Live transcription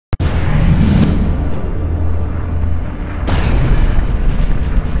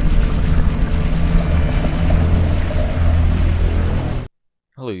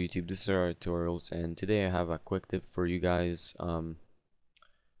Hello YouTube, this is our tutorials, and today I have a quick tip for you guys.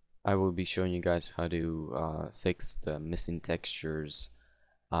 I will be showing you guys how to fix the missing textures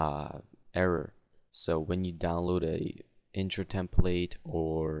uh, error. So when you download a intro template,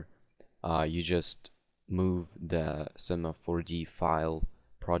 or you just move the Cinema 4D file,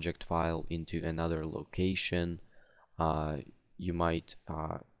 project file, into another location, you might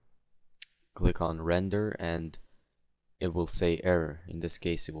click on render and it will say error. In this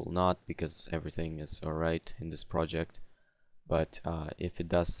case it will not, because everything is alright in this project. But if it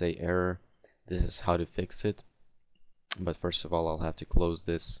does say error, this is how to fix it. But first of all, I'll have to close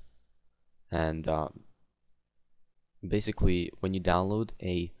this. And basically, when you download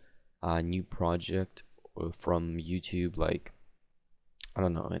a new project from YouTube, like, I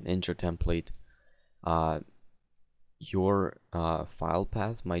don't know, an intro template, your file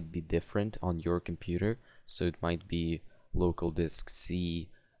path might be different on your computer. So it might be local disk C,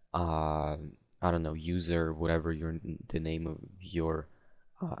 I don't know, user, whatever the name of your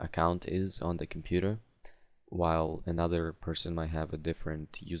account is on the computer, while another person might have a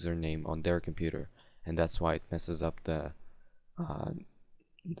different username on their computer, and that's why it messes up the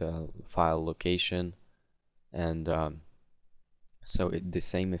file location. And so the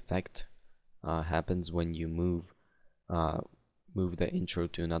same effect happens when you move the intro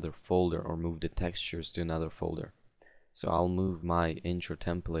to another folder, or move the textures to another folder. So I'll move my intro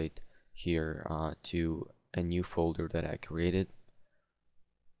template here to a new folder that I created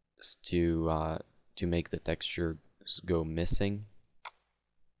to make the textures go missing.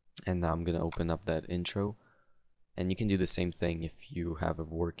 And now I'm gonna open up that intro, and you can do the same thing. If you have a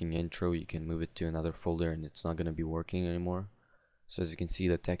working intro, you can move it to another folder and it's not gonna be working anymore. So as you can see,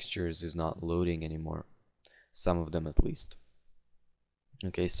 the textures is not loading anymore, some of them at least.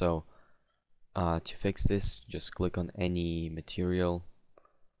 Okay, so to fix this, just click on any material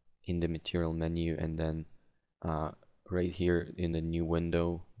in the material menu, and then right here in the new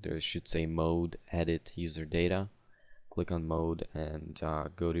window there should say mode, edit, user data. Click on mode and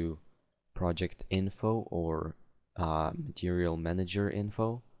go to project info, or material manager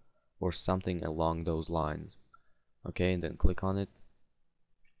info, or something along those lines. Okay, and then click on it,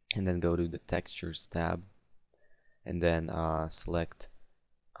 and then go to the textures tab, and then select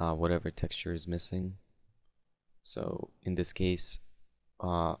whatever texture is missing. So in this case,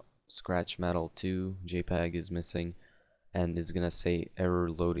 Scratch Metal 2 JPEG is missing, and it's gonna say error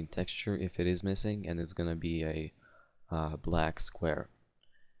loading texture if it is missing, and it's gonna be a black square.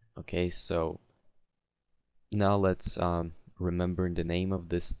 Okay, so now let's remember the name of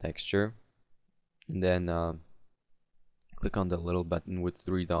this texture, and then click on the little button with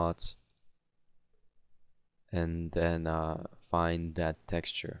 3 dots, and then find that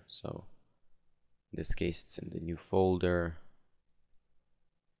texture. So in this case it's in the new folder,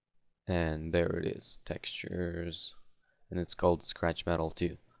 and there it is, textures, and it's called Scratch Metal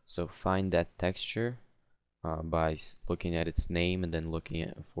 2. So find that texture by looking at its name and then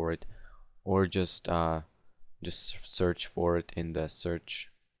looking for it, or just search for it in the search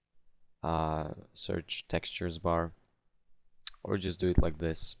textures bar, or just do it like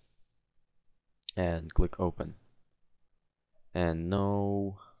this and click open. And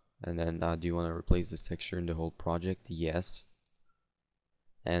no, and then do you want to replace this texture in the whole project? Yes.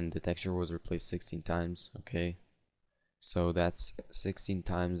 And the texture was replaced 16 times. Okay, so that's 16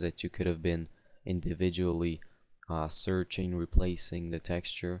 times that you could have been individually searching, replacing the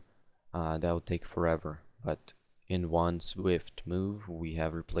texture. That would take forever, but in one swift move we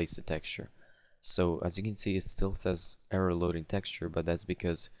have replaced the texture. So as you can see, it still says error loading texture, but that's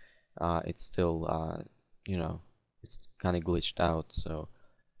because it's still you know, it's kind of glitched out. So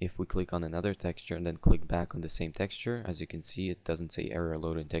if we click on another texture and then click back on the same texture, as you can see, it doesn't say error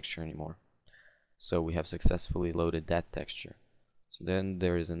loading texture anymore. So we have successfully loaded that texture. So then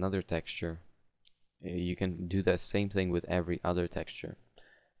there is another texture. You can do the same thing with every other texture,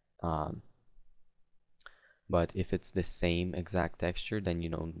 but if it's the same exact texture, then you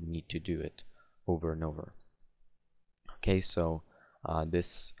don't need to do it over and over. Okay, so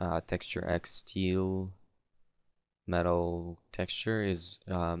this texture X steel metal texture is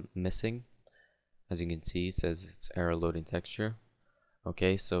missing. As you can see, it says it's error loading texture.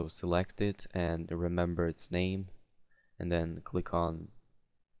 Okay, so select it and remember its name, and then click on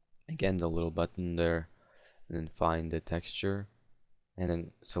again the little button there, and then find the texture, and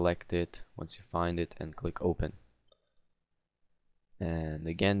then select it once you find it and click open. And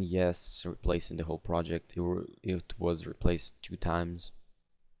again, yes, replacing the whole project. It was replaced 2 times.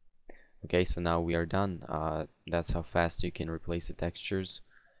 Okay, so now we are done. That's how fast you can replace the textures.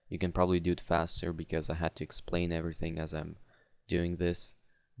 You can probably do it faster because I had to explain everything as I'm doing this.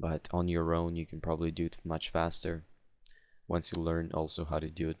 but on your own you can probably do it much faster once you learn also how to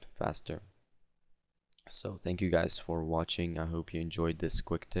do it faster. So thank you guys for watching. I hope you enjoyed this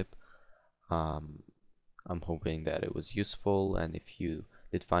quick tip. I'm hoping that it was useful, and if you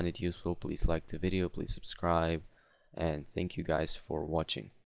did find it useful, please like the video, please subscribe, and thank you guys for watching.